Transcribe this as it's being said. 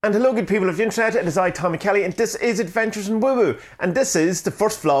And hello good people of the internet, it is I, Tommy Kelly, and this is Adventures in Woo Woo, and this is the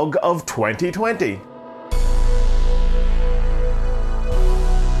first vlog of 2020.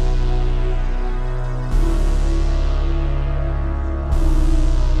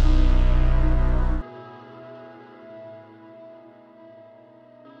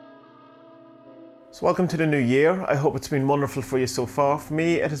 So welcome to the new year. I hope it's been wonderful for you so far. For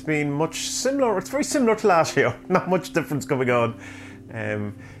me it has been much similar, it's very similar to last year, not much difference going on.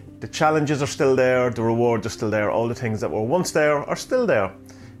 The challenges are still there, the rewards are still there, all the things that were once there are still there.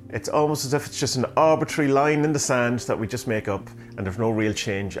 It's almost as if it's just an arbitrary line in the sand that we just make up and there's no real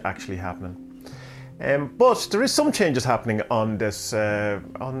change actually happening. But there is some changes happening on this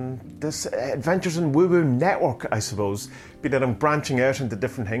Adventures in Woo Woo network, I suppose, be that I'm branching out into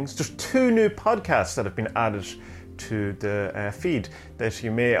different things. There's 2 new podcasts that have been added to the feed that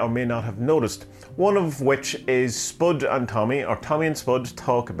you may or may not have noticed. One of which is Spud and Tommy, or Tommy and Spud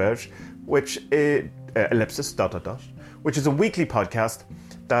Talk About, which is ellipsis ... which is a weekly podcast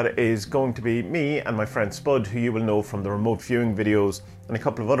that is going to be me and my friend Spud, who you will know from the remote viewing videos and a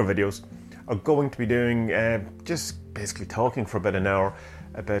couple of other videos, are going to be doing just basically talking for about an hour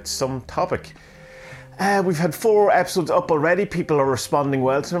about some topic. We've had 4 episodes up already. People are responding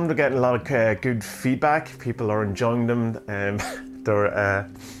well to them. They're getting a lot of good feedback. People are enjoying them.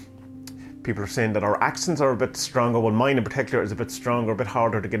 People are saying that our accents are a bit stronger. Well, mine in particular is a bit stronger, a bit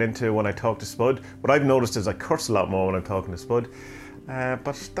harder to get into when I talk to Spud. What I've noticed is I curse a lot more when I'm talking to Spud.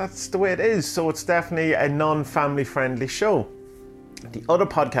 But that's the way it is. So it's definitely a non-family friendly show. The other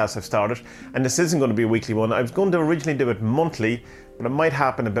podcast I've started, and this isn't going to be a weekly one, I was going to originally do it monthly, but it might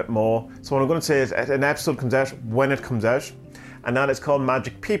happen a bit more. So what I'm going to say is an episode comes out when it comes out, and that is called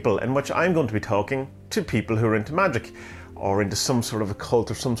Magic People, in which I'm going to be talking to people who are into magic, or into some sort of a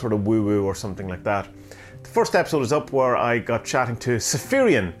cult, or some sort of woo-woo, or something like that. The first episode is up where I got chatting to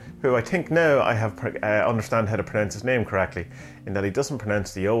Safirian, who I think now I have understand how to pronounce his name correctly, in that he doesn't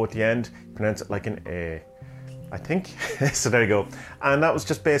pronounce the O at the end, he pronounces it like an A, I think. So there you go. And that was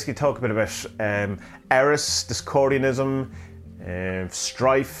just basically talking a bit about Eris, Discordianism,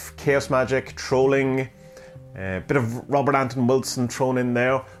 strife, chaos magic, trolling, a bit of Robert Anton Wilson thrown in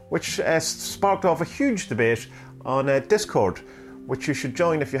there, which sparked off a huge debate on Discord, which you should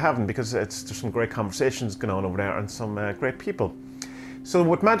join if you haven't, because there's some great conversations going on over there and some great people. So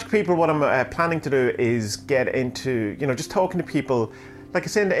with Magic People, what I'm planning to do is get into, just talking to people. Like I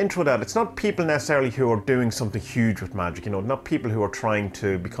say in the intro, that it's not people necessarily who are doing something huge with magic, not people who are trying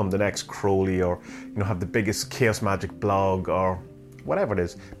to become the next Crowley or, have the biggest chaos magic blog or whatever it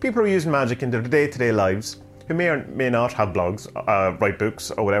is. People who are using magic in their day-to-day lives, who may or may not have blogs, write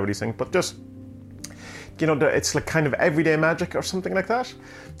books or whatever these things, but just, it's like kind of everyday magic or something like that.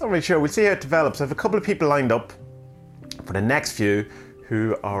 Not really sure. We'll see how it develops. I have a couple of people lined up for the next few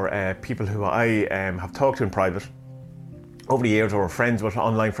who are people who I have talked to in private over the years, or friends with,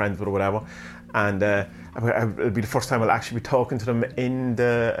 online friends with, or whatever, and it'll be the first time I'll actually be talking to them in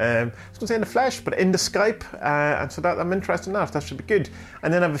the, I was going to say in the flesh, but in the Skype, and so that I'm interested in that should be good.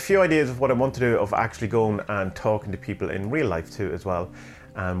 And then I have a few ideas of what I want to do, of actually going and talking to people in real life too as well.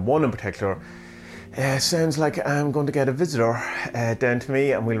 One in particular sounds like I'm going to get a visitor down to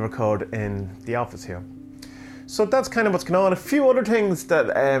me, and we'll record in the office here. So that's kind of what's going on. A few other things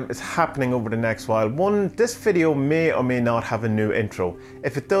that is happening over the next while. One, this video may or may not have a new intro.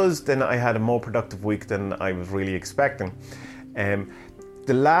 If it does, then I had a more productive week than I was really expecting.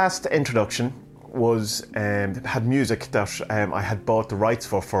 The last introduction was had music that I had bought the rights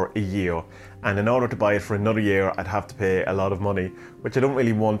for a year, and in order to buy it for another year I'd have to pay a lot of money, which I don't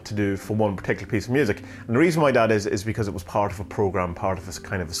really want to do for one particular piece of music. And the reason why that is because it was part of a program, part of a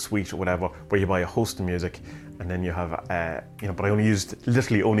kind of a suite or whatever, where you buy a host of music, and then you have but I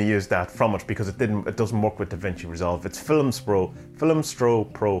literally only used that from it because it doesn't work with DaVinci Resolve. It's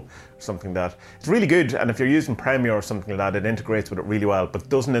Filmstro Pro, something that it's really good, and if you're using Premiere or something like that, it integrates with it really well, but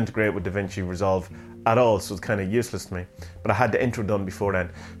doesn't integrate with DaVinci Resolve at all, so it's kind of useless to me. But I had the intro done before then,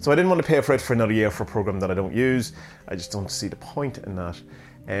 so I didn't want to pay for it for another year for a program that I don't use. I just don't see the point in that.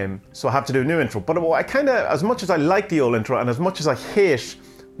 So I have to do a new intro. But I kind of, as much as I like the old intro, and as much as I hate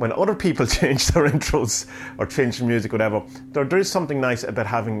when other people change their intros or change the music, whatever, there is something nice about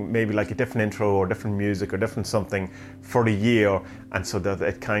having maybe like a different intro or different music or different something for the year, and so that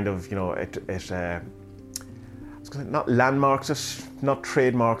it kind of, not landmarks it, not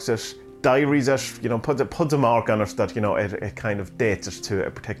trademarks it, diaries it, puts a mark on it that, it kind of dates it to a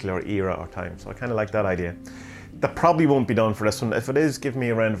particular era or time. So I kind of like that idea. That probably won't be done for this one. If it is, give me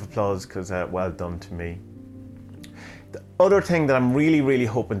a round of applause, because well done to me. The other thing that I'm really, really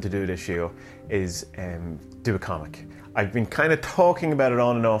hoping to do this year is do a comic. I've been kind of talking about it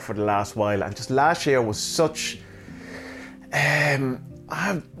on and off for the last while, and just last year was such...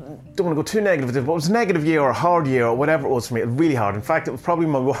 I don't want to go too negative, but it was a negative year or a hard year or whatever it was for me. It was really hard. In fact, it was probably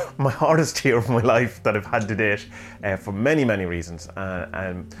my hardest year of my life that I've had to date for many, many reasons.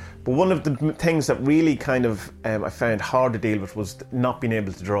 But one of the things that really kind of I found hard to deal with was not being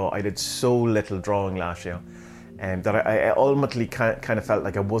able to draw. I did so little drawing last year that I ultimately kind of felt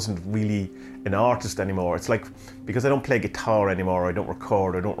like I wasn't really an artist anymore. It's like, because I don't play guitar anymore, I don't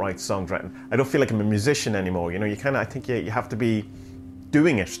record, I don't write songs, right? I don't feel like I'm a musician anymore. You know, I think you have to be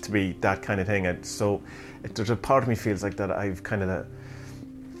doing it to be that kind of thing. And so there's a part of me feels like that I've kind of,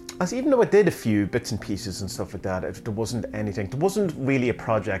 as even though I did a few bits and pieces and stuff like that, there wasn't really a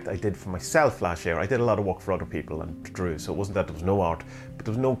project I did for myself last year. I did a lot of work for other people and drew, so it wasn't that there was no art, but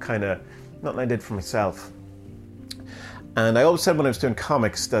there was nothing I did for myself. And I always said when I was doing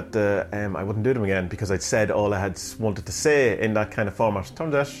comics that I wouldn't do them again, because I'd said all I had wanted to say in that kind of format.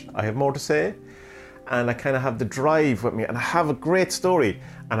 Turns out I have more to say, and I kind of have the drive with me, and I have a great story,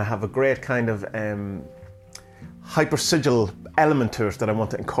 and I have a great kind of hyper-sigil element to it that I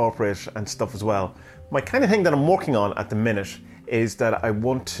want to incorporate and stuff as well. My kind of thing that I'm working on at the minute is that I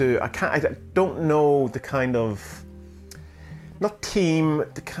don't know the kind of, not theme,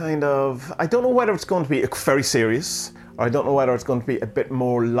 I don't know whether it's going to be very serious, or I don't know whether it's going to be a bit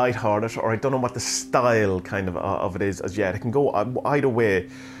more lighthearted, or I don't know what the style kind of it is as yet. It can go either way.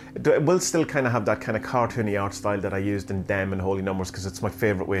 It will still kind of have that kind of cartoony art style that I used in Dem and Holy Numbers, because it's my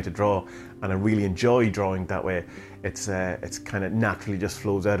favourite way to draw, and I really enjoy drawing that way. It's kind of naturally just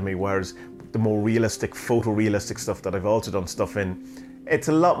flows out of me, whereas the more realistic, photorealistic stuff that I've also done stuff in, it's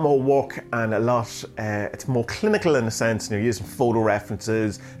a lot more work and it's more clinical in a sense, and you're using photo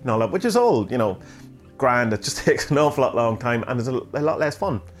references and all that, which is all, you know, grand. It just takes an awful lot long time, and it's a lot less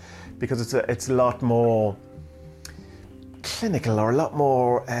fun, because it's a lot more clinical, or a lot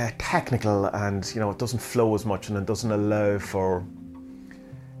more technical, and you know, it doesn't flow as much, and it doesn't allow for,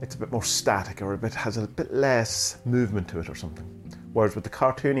 it's a bit more static, or has a bit less movement to it or something. Whereas with the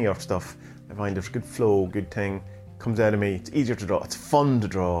cartoony art stuff, I find there's good flow, good thing, comes out of me, it's easier to draw, it's fun to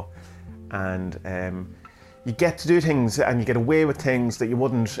draw, and you get to do things and you get away with things that you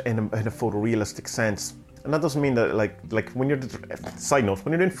wouldn't in a photorealistic sense. And that doesn't mean that, like when you're, side note,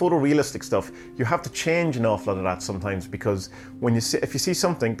 when you're doing photorealistic stuff, you have to change an awful lot of that sometimes, because if you see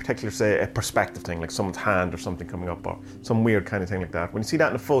something, particularly say a perspective thing, like someone's hand or something coming up, or some weird kind of thing like that, when you see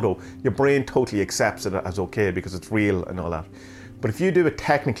that in a photo, your brain totally accepts it as okay because it's real and all that. But if you do it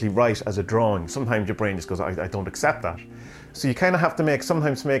technically right as a drawing, sometimes your brain just goes, I don't accept that. So you kind of have to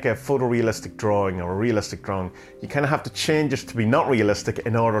sometimes make a photorealistic drawing or a realistic drawing, you kind of have to change it to be not realistic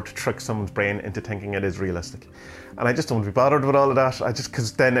in order to trick someone's brain into thinking it is realistic. And I just don't want to be bothered with all of that.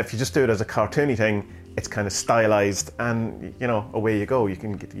 Because then if you just do it as a cartoony thing, it's kind of stylized, and you know, away you go. You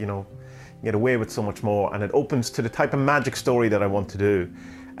can get away with so much more, and it opens to the type of magic story that I want to do.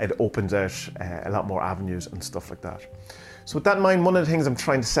 It opens out a lot more avenues and stuff like that. So with that in mind, one of the things I'm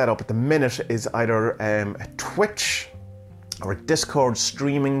trying to set up at the minute is either a Twitch or a Discord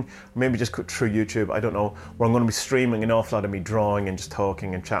streaming, or maybe just through YouTube, I don't know, where I'm going to be streaming an awful lot of me drawing and just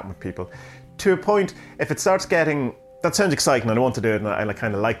talking and chatting with people. To a point, if it starts getting, that sounds exciting and I want to do it, and I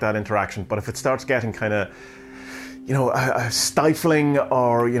kind of like that interaction, but if it starts getting kind of, you know, stifling,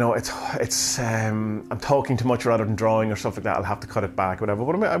 or, you know, I'm talking too much rather than drawing or stuff like that, I'll have to cut it back, whatever.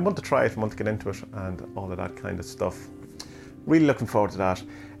 But I want to try it, I want to get into it and all of that kind of stuff. Really looking forward to that.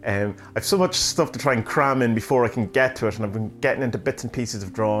 I've so much stuff to try and cram in before I can get to it, and I've been getting into bits and pieces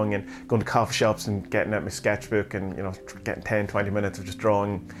of drawing and going to coffee shops and getting out my sketchbook and, you know, getting 10-20 minutes of just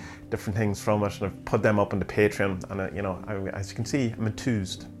drawing different things from it, and I've put them up on the Patreon, and you know, as you can see, I'm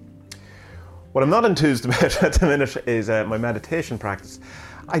enthused. What I'm not enthused about at the minute is my meditation practice.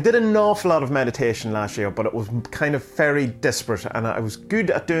 I did an awful lot of meditation last year, but it was kind of very disparate, and I was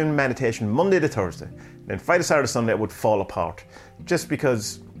good at doing meditation Monday to Thursday. Then Friday, Saturday, Sunday it would fall apart, just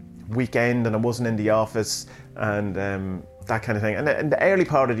because weekend and I wasn't in the office and that kind of thing. And in the early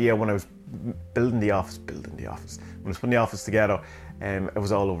part of the year when I was building the office, when I was putting the office together, it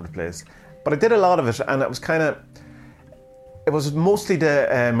was all over the place. But I did a lot of it, and it was mostly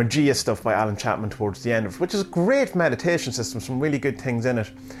the Magia stuff by Alan Chapman towards the end of it, which is a great meditation system, some really good things in it.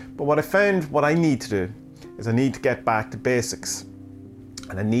 But what I found, what I need to do is I need to get back to basics,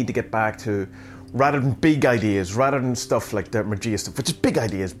 and I need to get back to, rather than big ideas, rather than stuff like the Magia stuff, which is big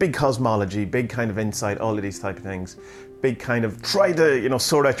ideas, big cosmology, big kind of insight, all of these type of things, big kind of try to, you know,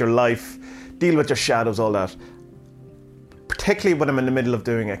 sort out your life, deal with your shadows, all that. Particularly when I'm in the middle of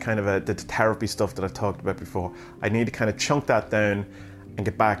doing the therapy stuff that I've talked about before, I need to kind of chunk that down and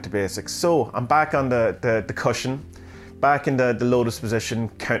get back to basics. So I'm back on the cushion, back into the lotus position,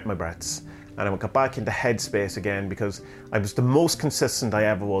 count my breaths. And I got back into Headspace again because I was the most consistent I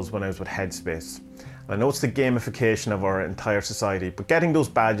ever was when I was with Headspace. And I know it's the gamification of our entire society, but getting those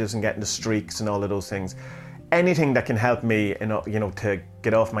badges and getting the streaks and all of those things, anything that can help me, to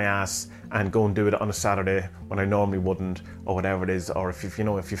get off my ass and go and do it on a Saturday when I normally wouldn't, or whatever it is, or if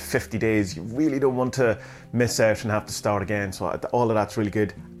you're 50 days, you really don't want to miss out and have to start again. So all of that's really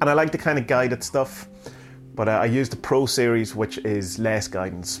good. And I like the kind of guided stuff. But I use the Pro Series, which is less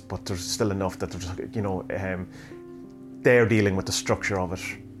guidance, but there's still enough that there's, they're dealing with the structure of it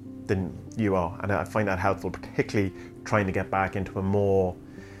than you are. And I find that helpful, particularly trying to get back into a more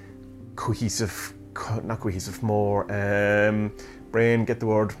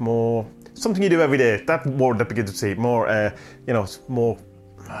more something you do every day. That word that begins with C, more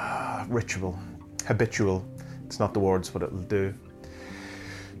ritual, habitual. It's not the words, but it'll do.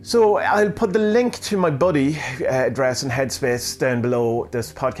 So I'll put the link to my buddy address and Headspace down below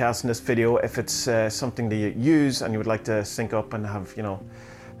this podcast and this video if it's something that you use and you would like to sync up and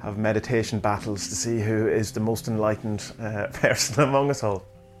have meditation battles to see who is the most enlightened person among us all.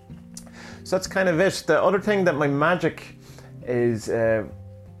 So that's kind of it. The other thing that my magic is, I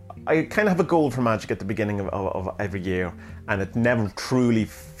kind of have a goal for magic at the beginning of every year, and it never truly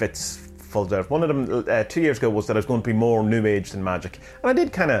fits full out. One of them 2 years ago was that I was going to be more New Age than magic, and I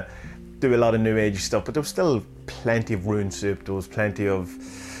did kind of do a lot of New Age stuff, but there was still plenty of Rune Soup, there was plenty of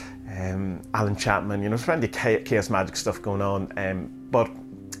Alan Chapman, there's plenty of chaos magic stuff going on, but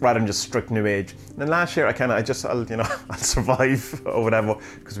rather than just strict New Age. And then last year I'll survive or whatever,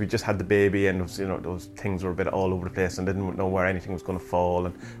 because we just had the baby and it was, those things were a bit all over the place and didn't know where anything was going to fall,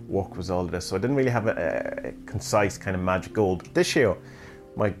 and work was all of this, so I didn't really have a concise kind of magic goal. But this year,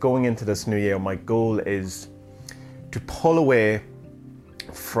 going into this new year, my goal is to pull away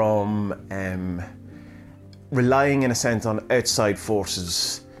from relying in a sense on outside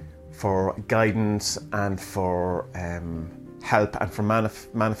forces for guidance and for help and for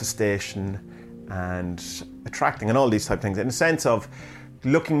manifestation and attracting and all these type of things, in a sense of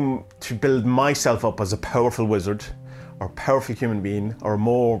looking to build myself up as a powerful wizard or powerful human being or a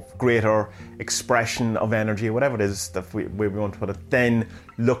more greater expression of energy, whatever it is that we want to put it, then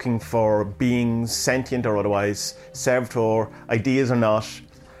looking for beings, sentient or otherwise, servitor, ideas or not,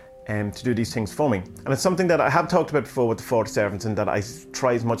 to do these things for me. And it's something that I have talked about before with the 40 servants, and that I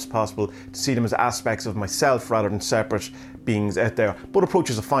try as much as possible to see them as aspects of myself rather than separate beings out there. Both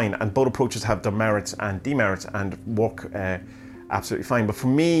approaches are fine, and both approaches have their merits and demerits and work absolutely fine. But for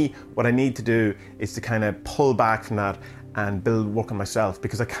me, what I need to do is to kind of pull back from that and work on myself,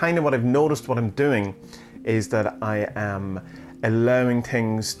 because what I've noticed what I'm doing is that I am allowing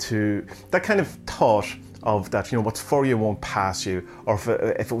things to, that kind of thought of that, what's for you won't pass you, or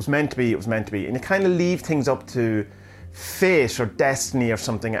if it was meant to be, it was meant to be, and you kind of leave things up to fate or destiny or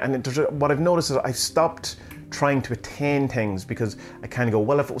something. And what I've noticed is I've stopped trying to attain things, because I kind of go,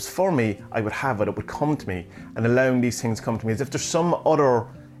 well, if it was for me, I would have it, it would come to me, and allowing these things to come to me as if there's some other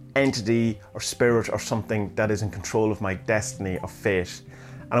entity or spirit or something that is in control of my destiny or fate.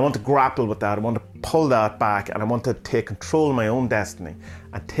 And I want to grapple with that. I want to pull that back, and I want to take control of my own destiny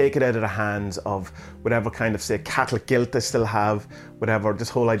and take it out of the hands of whatever kind of, say, Catholic guilt I still have, whatever, this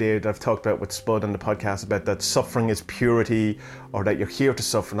whole idea that I've talked about with Spud on the podcast about that suffering is purity, or that you're here to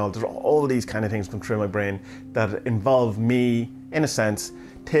suffer, and all these kind of things come through my brain that involve me, in a sense,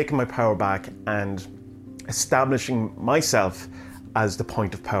 taking my power back and establishing myself as the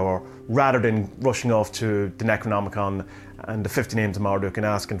point of power, rather than rushing off to the Necronomicon and the 50 Names of Marduk and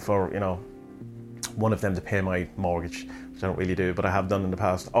asking for, one of them to pay my mortgage, which I don't really do, but I have done in the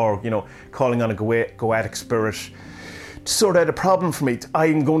past, or, calling on a goetic spirit to sort out a problem for me.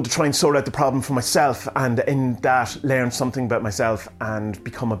 I'm going to try and sort out the problem for myself, and in that learn something about myself and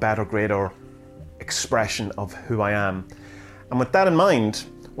become a better, greater expression of who I am. And with that in mind,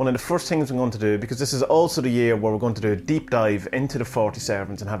 one of the first things I'm going to do, because this is also the year where we're going to do a deep dive into the 40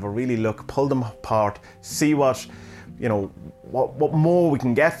 servants and have a really look, pull them apart, see what more we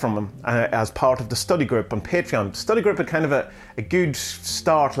can get from them as part of the study group on Patreon. The study group had kind of a good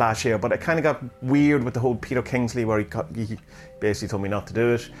start last year, but it kind of got weird with the whole Peter Kingsley, where he basically told me not to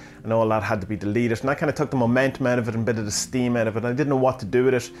do it, and all that had to be deleted, and I kind of took the momentum out of it and a bit of the steam out of it, and I didn't know what to do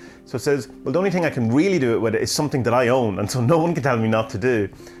with it. So it says, well, the only thing I can really do it with is something that I own, and so no one can tell me not to do.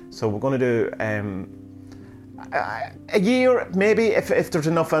 So we're going to do a year, maybe, if there's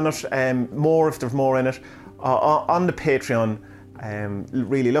enough in it, more if there's more in it, on the Patreon,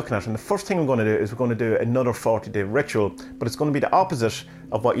 really looking at it. And the first thing I'm going to do is we're going to do another 40-day ritual, but it's going to be the opposite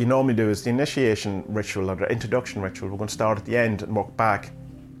of what you normally do, is the initiation ritual or the introduction ritual. We're going to start at the end and work back,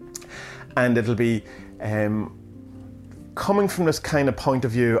 and it'll be coming from this kind of point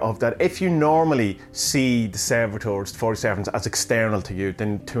of view of that if you normally see the servitors, the 47s, as external to you,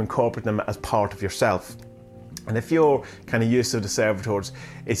 then to incorporate them as part of yourself. And if you're kind of used to the servitors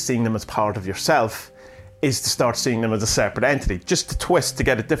is seeing them as part of yourself, is to start seeing them as a separate entity, just to twist to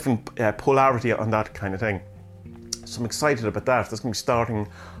get a different polarity on that kind of thing. So I'm excited about that. That's going to be starting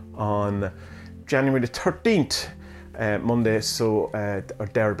on January the 13th, Monday, so or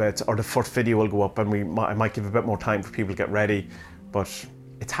thereabouts, or the first video will go up, and I might give a bit more time for people to get ready, but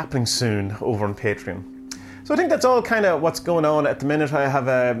it's happening soon over on Patreon. So I think that's all kind of what's going on at the minute. I have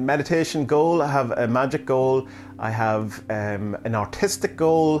a meditation goal, I have a magic goal, I have an artistic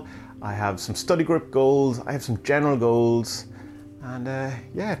goal, I have some study group goals, I have some general goals, and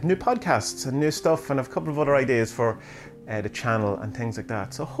new podcasts and new stuff, and I have a couple of other ideas for the channel and things like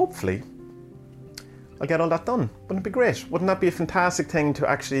that. So hopefully I'll get all that done. Wouldn't it be great? Wouldn't that be a fantastic thing to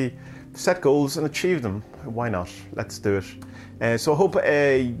actually set goals and achieve them? Why not? Let's do it. So I hope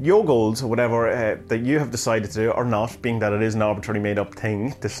your goals or whatever that you have decided to do or not, being that it is an arbitrarily made up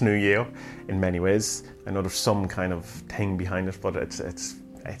thing this new year in many ways. I know there's some kind of thing behind it, but it's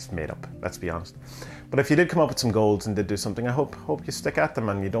made up, let's be honest. But if you did come up with some goals and did do something, I hope you stick at them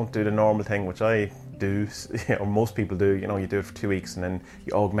and you don't do the normal thing, which I do, or most people do. You know, you do it for 2 weeks and then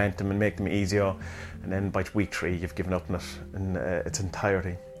you augment them and make them easier, and then by week 3 you've given up on it in its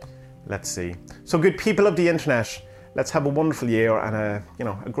entirety. Let's see. So good people of the internet, let's have a wonderful year and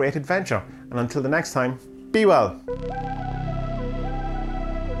a great adventure. And until the next time, be well.